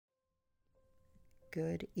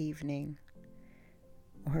good evening,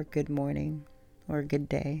 or good morning, or good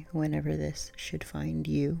day, whenever this should find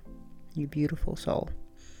you, you beautiful soul.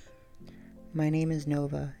 My name is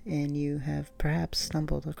Nova, and you have perhaps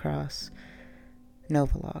stumbled across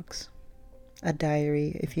Novalogs, a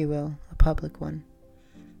diary, if you will, a public one,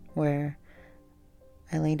 where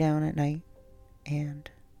I lay down at night and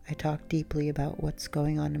I talk deeply about what's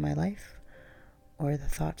going on in my life, or the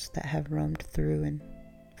thoughts that have roamed through and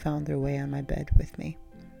found their way on my bed with me.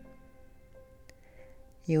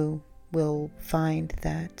 You will find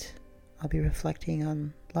that I'll be reflecting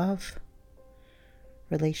on love,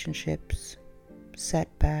 relationships,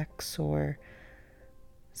 setbacks, or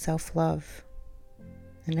self-love,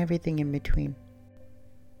 and everything in between.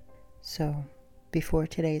 So, before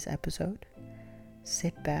today's episode,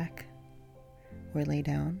 sit back or lay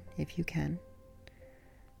down if you can.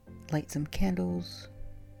 Light some candles,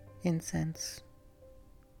 incense,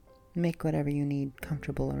 make whatever you need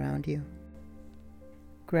comfortable around you.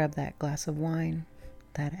 Grab that glass of wine,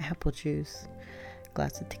 that apple juice,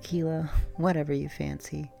 glass of tequila, whatever you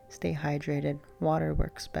fancy. Stay hydrated. Water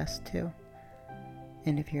works best too.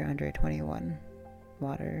 And if you're under 21,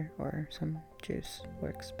 water or some juice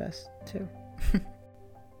works best too.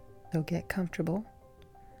 So get comfortable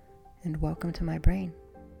and welcome to my brain.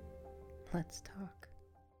 Let's talk.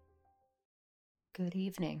 Good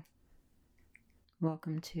evening.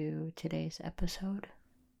 Welcome to today's episode.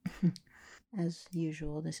 As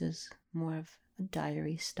usual, this is more of a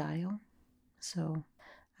diary style, so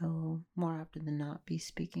I will more often than not be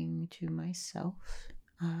speaking to myself,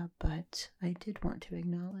 but I did want to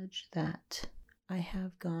acknowledge that I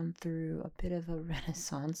have gone through a bit of a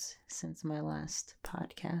renaissance since my last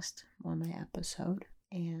podcast or my episode,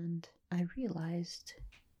 and I realized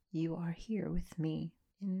you are here with me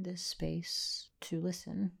in this space to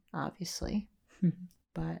listen, obviously,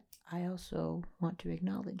 but I also want to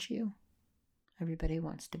acknowledge you. Everybody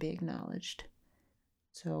wants to be acknowledged.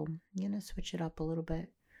 So I'm going to switch it up a little bit.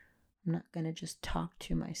 I'm not going to just talk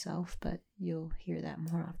to myself, but you'll hear that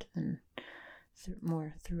more often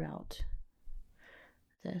more throughout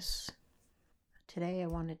this. Today I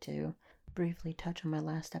wanted to briefly touch on my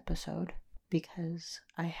last episode because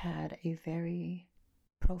I had a very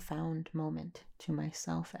profound moment to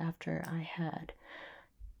myself after I had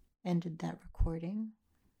ended that recording,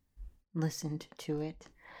 listened to it,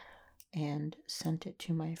 and sent it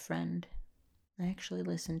to my friend. I actually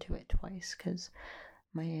listened to it twice because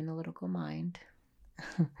my analytical mind,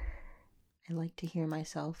 I like to hear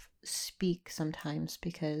myself speak sometimes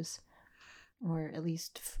because, or at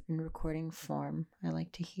least in recording form, I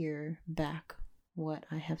like to hear back what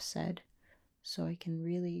I have said so I can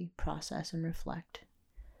really process and reflect.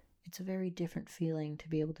 It's a very different feeling to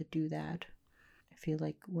be able to do that. I feel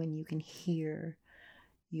like when you can hear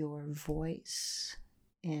your voice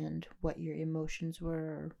and what your emotions were,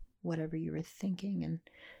 or whatever you were thinking, and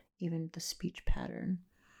even the speech pattern,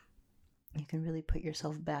 you can really put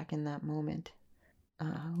yourself back in that moment,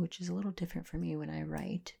 which is a little different for me when I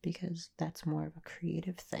write, because that's more of a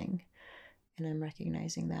creative thing, and I'm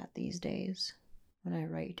recognizing that these days. When I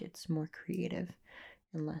write, it's more creative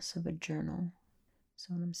and less of a journal.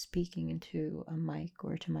 So when I'm speaking into a mic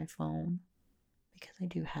or to my phone, because I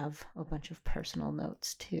do have a bunch of personal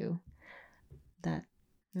notes too that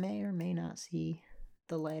may or may not see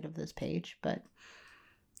the light of this page, but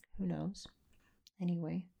who knows.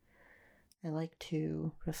 Anyway, I like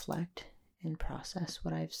to reflect and process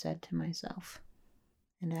what I've said to myself.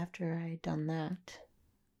 And after I had done that,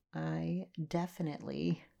 I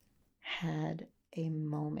definitely had a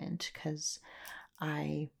moment because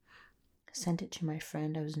I sent it to my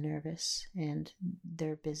friend. I was nervous and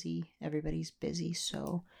they're busy. Everybody's busy,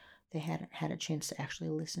 so they hadn't had a chance to actually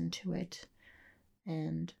listen to it.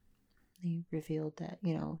 And they revealed that,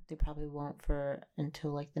 they probably won't for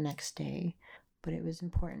until like the next day. But it was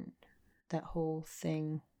important. That whole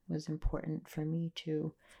thing was important for me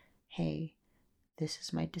to, hey, this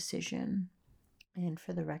is my decision. And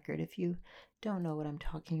for the record, if you don't know what I'm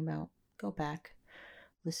talking about, go back,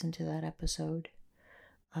 listen to that episode.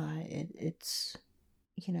 It's,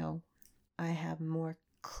 I have more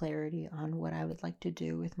clarity on what I would like to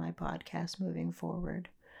do with my podcast moving forward.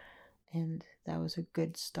 And that was a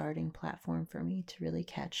good starting platform for me to really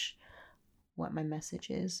catch what my message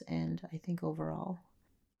is. And I think overall,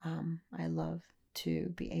 I love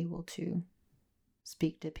to be able to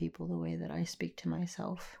speak to people the way that I speak to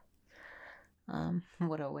myself.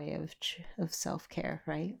 What a way of self-care,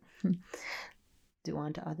 right? Do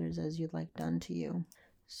unto others as you'd like done to you.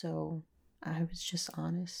 So I was just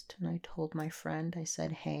honest, and I told my friend, I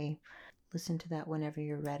said, hey, listen to that whenever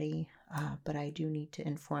you're ready, but I do need to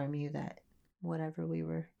inform you that whatever we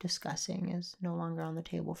were discussing is no longer on the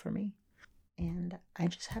table for me. And I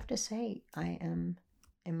just have to say, I am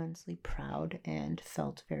immensely proud and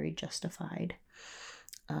felt very justified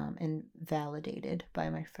and validated by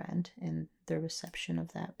my friend in the reception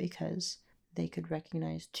of that, because they could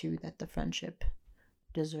recognize too that the friendship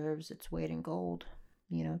deserves its weight in gold,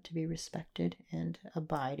 to be respected and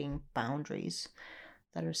abiding boundaries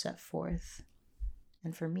that are set forth.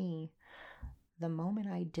 And for me, the moment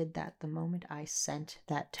I did that, the moment I sent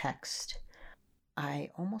that text, I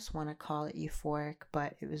almost want to call it euphoric,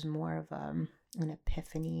 but it was more of an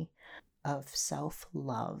epiphany of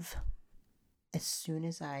self-love. As soon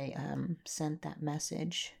as I sent that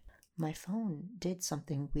message, my phone did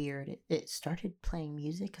something weird. It started playing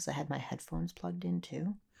music because I had my headphones plugged in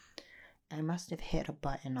too. I must have hit a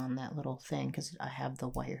button on that little thing because I have the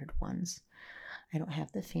wired ones. I don't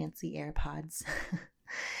have the fancy AirPods.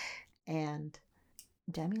 And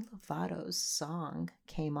Demi Lovato's song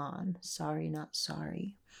came on, Sorry Not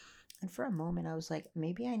Sorry. And for a moment I was like,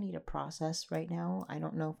 maybe I need a process right now. I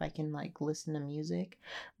don't know if I can listen to music.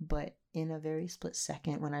 But in a very split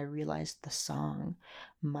second, when I realized the song,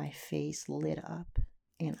 my face lit up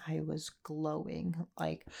and I was glowing.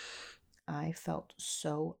 I felt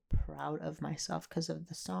so proud of myself because of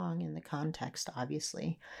the song and the context.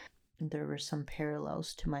 Obviously, there were some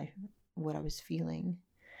parallels to what I was feeling.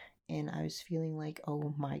 And I was feeling like,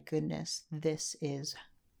 oh my goodness, this is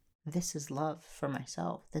love for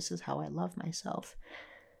myself. This is how I love myself.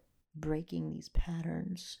 Breaking these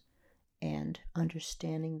patterns and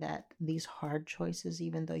understanding that these hard choices,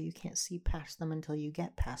 even though you can't see past them until you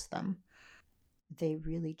get past them, they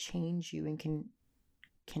really change you and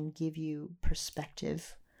can give you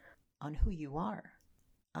perspective on who you are.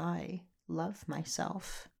 I love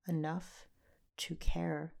myself enough to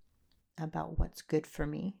care about what's good for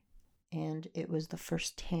me. And it was the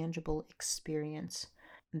first tangible experience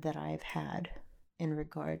that I've had in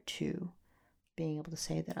regard to being able to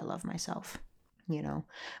say that I love myself.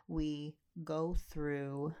 We go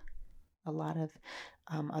through a lot of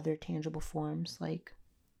other tangible forms like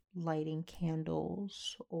lighting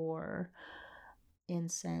candles or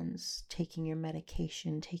incense, taking your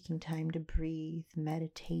medication, taking time to breathe,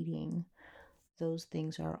 meditating. Those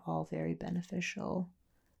things are all very beneficial.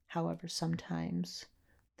 However, sometimes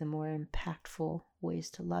the more impactful ways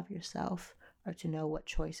to love yourself are to know what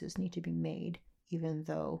choices need to be made, even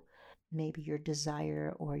though maybe your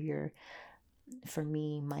desire or for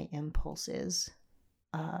me, my impulses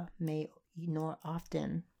may more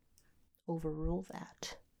often overrule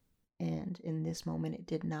that. And in this moment, it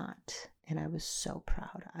did not. And I was so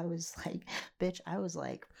proud. I was like, bitch, I was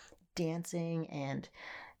like dancing and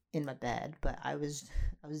in my bed, but I was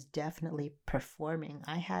definitely performing.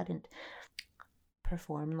 I hadn't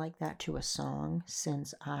performed like that to a song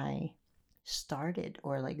since I started,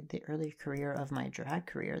 or the early career of my drag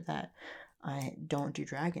career, that I don't do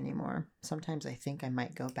drag anymore. Sometimes I think I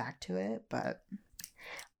might go back to it, but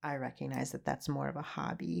I recognize that that's more of a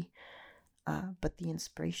hobby. But the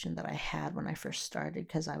inspiration that I had when I first started,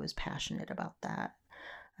 because I was passionate about that,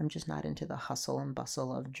 I'm just not into the hustle and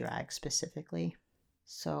bustle of drag specifically.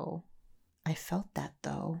 So I felt that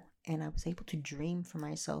though, and I was able to dream for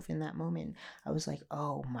myself in that moment. I was like,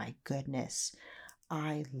 oh my goodness,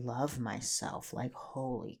 I love myself.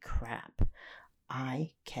 Holy crap.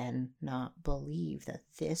 I cannot believe that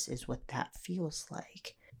this is what that feels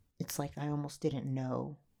like. It's like I almost didn't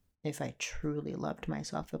know if I truly loved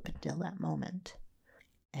myself up until that moment.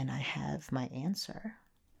 And I have my answer.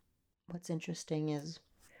 What's interesting is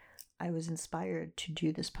I was inspired to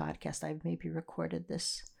do this podcast. I've maybe recorded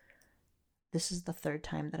this. This is the third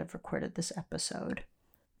time that I've recorded this episode.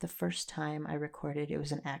 The first time I recorded, it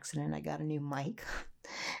was an accident. I got a new mic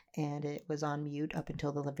and it was on mute up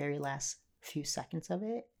until the very last few seconds of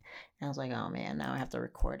it. And I was like, oh man, now I have to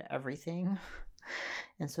record everything.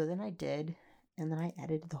 And so then I did. And then I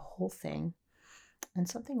edited the whole thing. And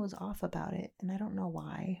something was off about it. And I don't know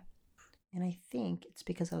why. And I think it's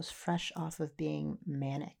because I was fresh off of being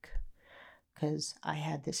manic. Because I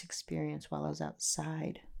had this experience while I was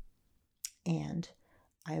outside. And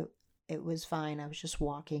it was fine. I was just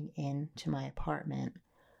walking into my apartment.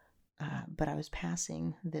 But I was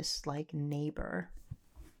passing this neighbor.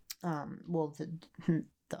 The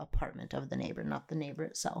apartment of the neighbor, not the neighbor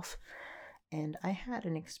itself. And I had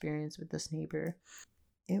an experience with this neighbor.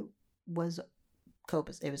 It was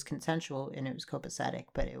consensual and it was copacetic,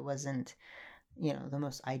 but it wasn't, the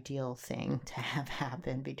most ideal thing to have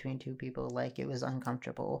happen between two people. It was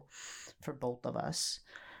uncomfortable for both of us.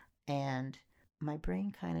 And my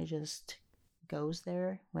brain kind of just goes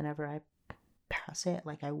there whenever I pass it.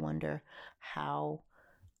 I wonder how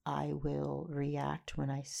I will react when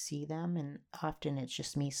I see them, and often it's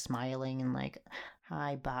just me smiling and like,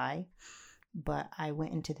 hi, bye. But I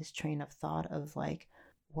went into this train of thought of like,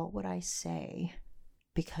 what would I say?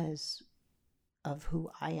 Because of who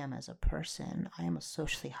I am as a person. I am a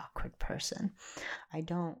socially awkward person. I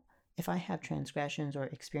don't, if I have transgressions or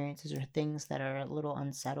experiences or things that are a little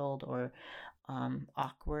unsettled or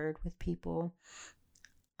awkward with people,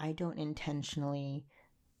 I don't intentionally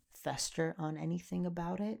fester on anything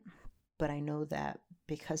about it. But I know that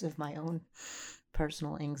because of my own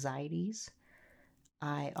personal anxieties,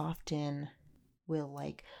 I often will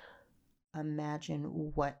like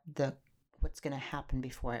imagine what's going to happen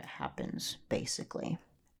before it happens, basically.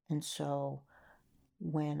 And so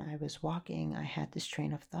when I was walking, I had this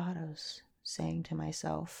train of thought. I was saying to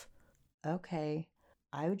myself, okay,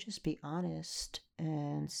 I would just be honest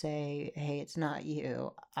and say, hey, it's not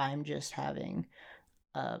you. I'm just having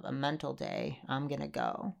a mental day. I'm going to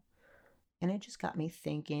go. And it just got me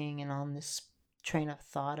thinking and on this train of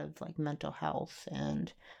thought of like mental health.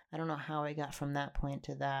 And I don't know how I got from that point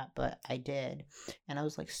to that, but I did. And I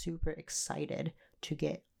was like super excited to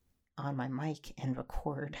get on my mic and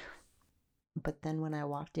record. But then when I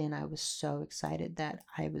walked in, I was so excited that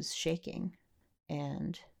I was shaking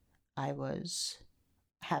and I was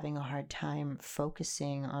having a hard time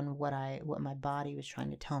focusing on what my body was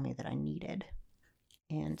trying to tell me that I needed.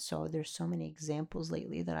 And so there's so many examples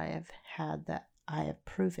lately that I have had that I have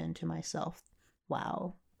proven to myself,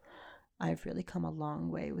 wow, I've really come a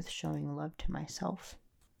long way with showing love to myself.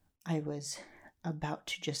 I was about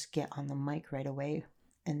to just get on the mic right away,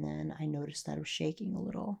 and then I noticed that I was shaking a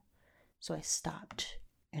little. So I stopped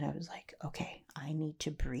and I was like, okay, I need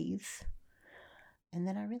to breathe. And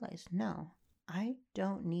then I realized, no, I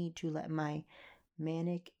don't need to let my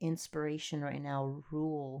manic inspiration right now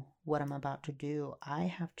rule what I'm about to do. I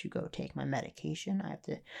have to go take my medication. I have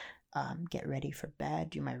to get ready for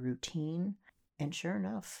bed, do my routine. And sure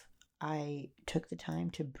enough, I took the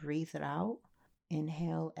time to breathe it out.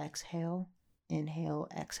 Inhale, exhale,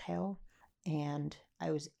 and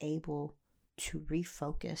I was able to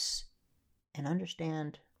refocus and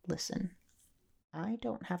understand, listen, I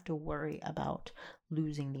don't have to worry about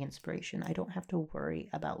losing the inspiration. I don't have to worry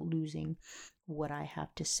about losing what I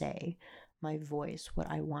have to say, my voice, what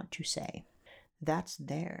I want to say. That's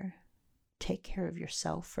there. Take care of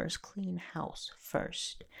yourself first. Clean house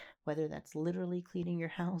first. Whether that's literally cleaning your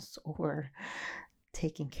house or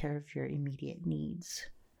taking care of your immediate needs.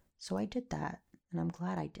 So I did that, and I'm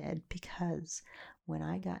glad I did, because when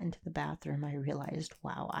I got into the bathroom, I realized,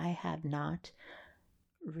 wow, I had not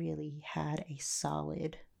really had a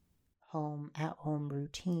solid at-home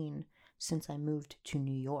routine since I moved to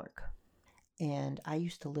New York. And I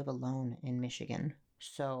used to live alone in Michigan,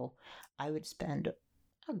 so I would spend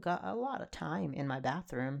a lot of time in my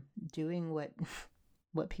bathroom doing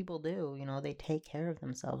what people do. You know, they take care of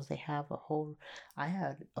themselves. I had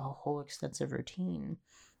a whole extensive routine,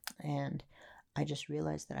 and I just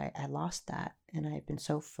realized that I lost that, and I've been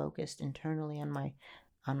so focused internally on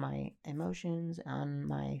my emotions, on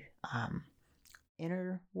my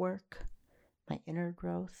inner work, my inner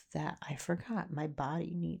growth, that I forgot my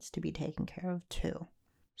body needs to be taken care of too.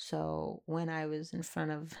 So when I was in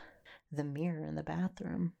front of the mirror in the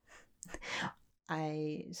bathroom,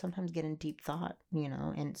 I sometimes get in deep thought,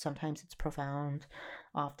 and sometimes it's profound.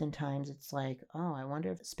 Oftentimes it's like, oh, I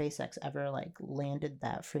wonder if SpaceX ever like landed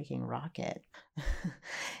that freaking rocket.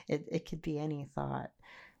 It could be any thought.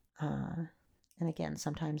 And again,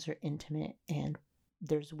 sometimes they're intimate and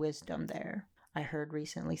there's wisdom there. I heard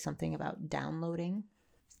recently something about downloading,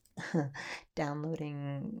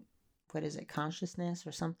 downloading, what is it, consciousness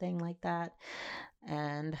or something like that.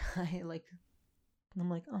 And I'm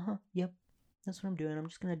like, yep, that's what I'm doing. I'm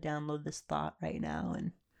just gonna download this thought right now,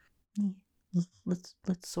 and let's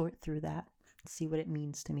sort through that, see what it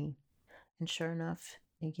means to me. And sure enough,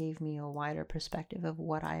 it gave me a wider perspective of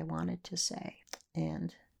what I wanted to say.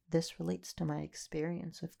 And this relates to my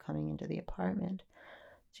experience of coming into the apartment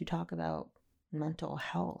to talk about mental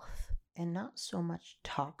health, and not so much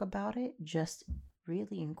talk about it, just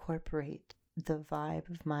really incorporate the vibe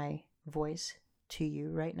of my voice to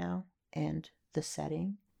you right now and the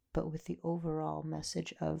setting, but with the overall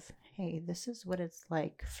message of, hey, this is what it's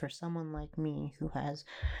like for someone like me who has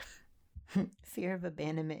fear of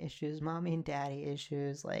abandonment issues, mommy and daddy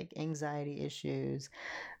issues, like anxiety issues,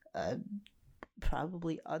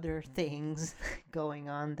 probably other things going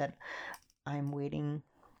on that I'm waiting.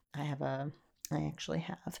 I actually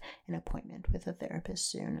have an appointment with a therapist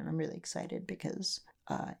soon, and I'm really excited because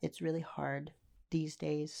it's really hard these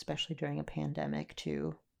days, especially during a pandemic,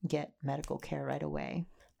 to get medical care right away.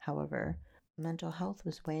 However, mental health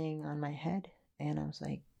was weighing on my head, and I was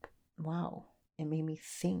like, wow, it made me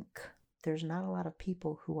think. There's not a lot of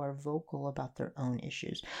people who are vocal about their own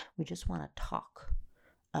issues. We just want to talk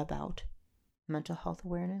about mental health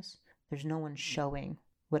awareness. There's no one showing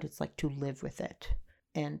what it's like to live with it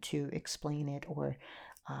and to explain it or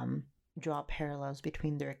draw parallels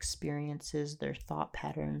between their experiences, their thought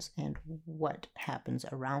patterns, and what happens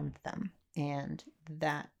around them. And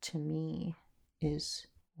that to me is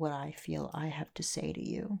what I feel I have to say to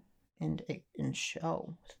you and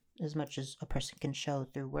show as much as a person can show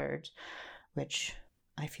through words, which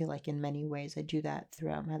I feel like in many ways I do that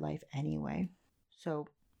throughout my life anyway. So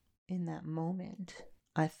in that moment,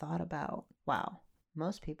 I thought about, wow,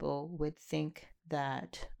 most people would think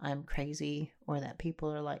that I'm crazy or that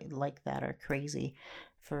people are like that are crazy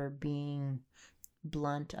for being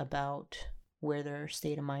blunt about where their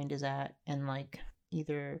state of mind is at and like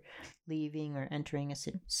either leaving or entering a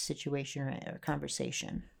situation or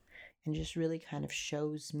conversation. And just really kind of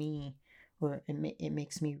shows me, or it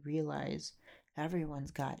makes me realize everyone's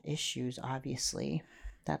got issues, obviously.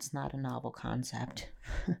 That's not a novel concept.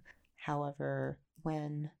 However,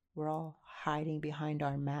 when we're all hiding behind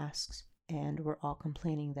our masks and we're all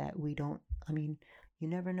complaining that we don't, you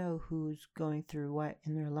never know who's going through what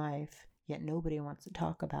in their life, yet nobody wants to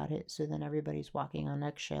talk about it. So then everybody's walking on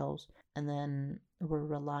eggshells, and then we're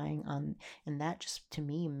relying on, and that just to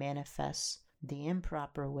me manifests the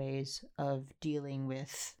improper ways of dealing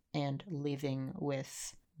with and living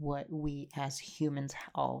with what we as humans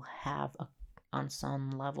all have on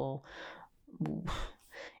some level.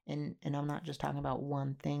 And I'm not just talking about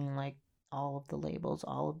one thing, like all of the labels,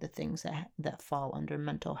 all of the things that fall under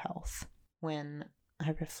mental health. When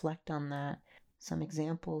I reflect on that, some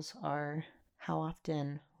examples are how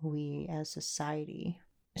often we as society,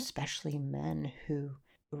 especially men who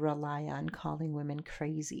rely on calling women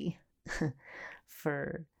crazy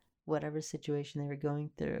for whatever situation they were going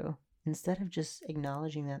through, instead of just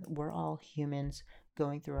acknowledging that we're all humans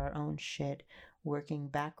going through our own shit, working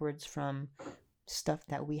backwards from stuff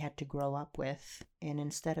that we had to grow up with, and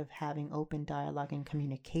instead of having open dialogue and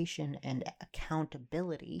communication and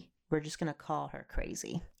accountability, we're just going to call her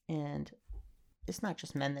crazy. And it's not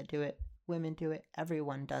just men that do it, women do it,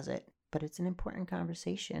 everyone does it. But it's an important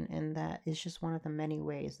conversation, and that is just one of the many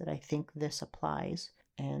ways that I think this applies.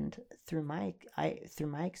 And through my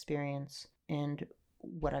experience and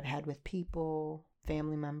what I've had with people,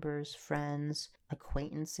 family members, friends,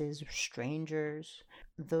 acquaintances, strangers,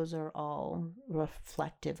 those are all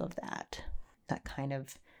reflective of that kind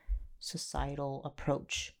of societal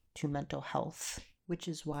approach to mental health, which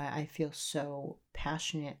is why I feel so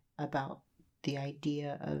passionate about the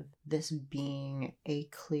idea of this being a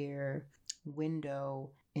clear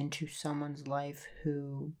window into someone's life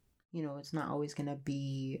who, it's not always going to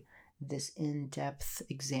be this in-depth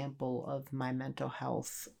example of my mental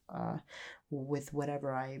health with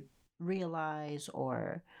whatever I realize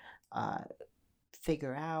or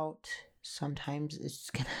figure out. Sometimes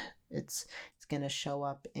it's gonna show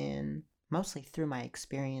up in mostly through my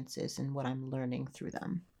experiences and what I'm learning through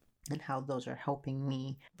them, and how those are helping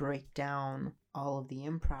me break down all of the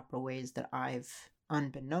improper ways that I've,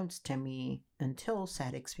 unbeknownst to me until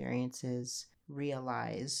said experiences,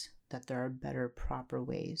 realize that there are better, proper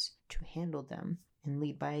ways to handle them and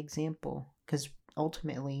lead by example. Because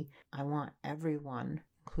ultimately, I want everyone,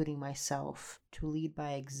 including myself, to lead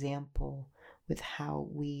by example with how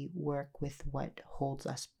we work with what holds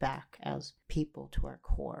us back as people to our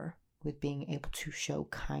core, with being able to show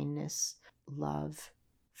kindness, love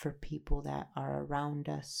for people that are around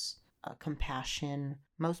us, compassion.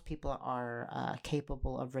 Most people are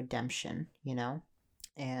capable of redemption,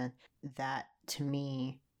 and that to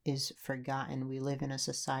me is forgotten. We live in a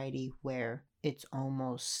society where it's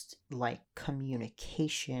almost like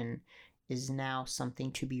communication is now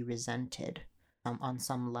something to be resented on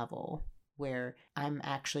some level, where I'm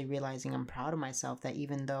actually realizing I'm proud of myself that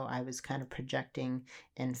even though I was kind of projecting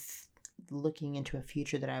and looking into a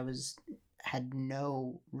future that I had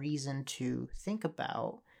no reason to think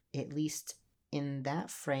about, at least in that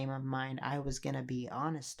frame of mind, I was going to be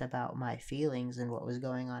honest about my feelings and what was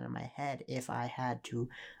going on in my head if I had to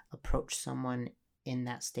approach someone in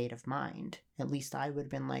that state of mind. At least I would have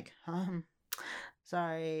been like,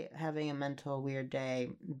 sorry, having a mental weird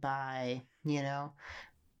day, bye,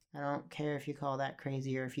 I don't care if you call that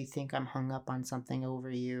crazy or if you think I'm hung up on something over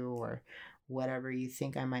you or whatever you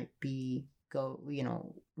think I might be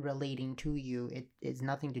relating to you. It's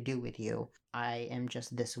nothing to do with you. I am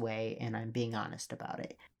just this way and I'm being honest about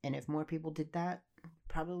it. And if more people did that,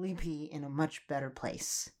 probably be in a much better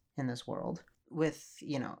place in this world with,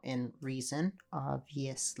 in reason,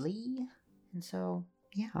 obviously. And so,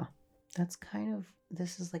 yeah, that's kind of,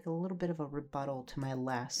 this is like a little bit of a rebuttal to my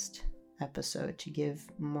last episode to give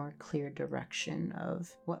more clear direction of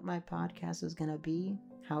what my podcast is going to be,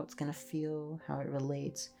 how it's going to feel, how it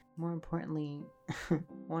relates. More importantly,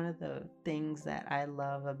 one of the things that I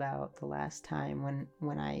love about the last time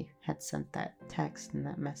when I had sent that text and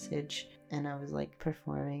that message and I was like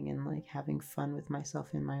performing and like having fun with myself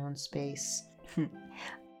in my own space,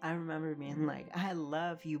 I remember being like, I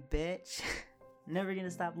love you, bitch. Never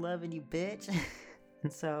gonna stop loving you, bitch.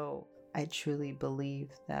 And so I truly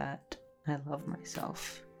believe that I love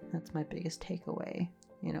myself. That's my biggest takeaway,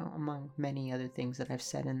 among many other things that I've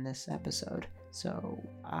said in this episode. So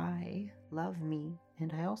I love me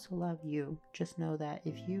and I also love you. Just know that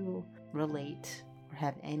if you relate or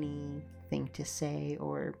have anything to say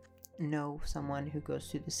or know someone who goes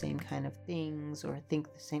through the same kind of things or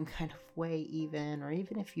think the same kind of way or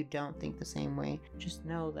even if you don't think the same way, just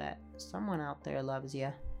know that someone out there loves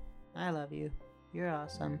you. I love you. You're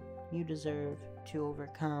awesome. You deserve to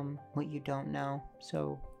overcome what you don't know.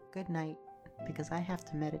 So good night, because I have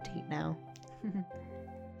to meditate now.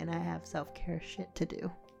 And I have self-care shit to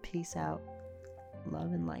do. Peace out.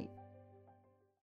 Love and light.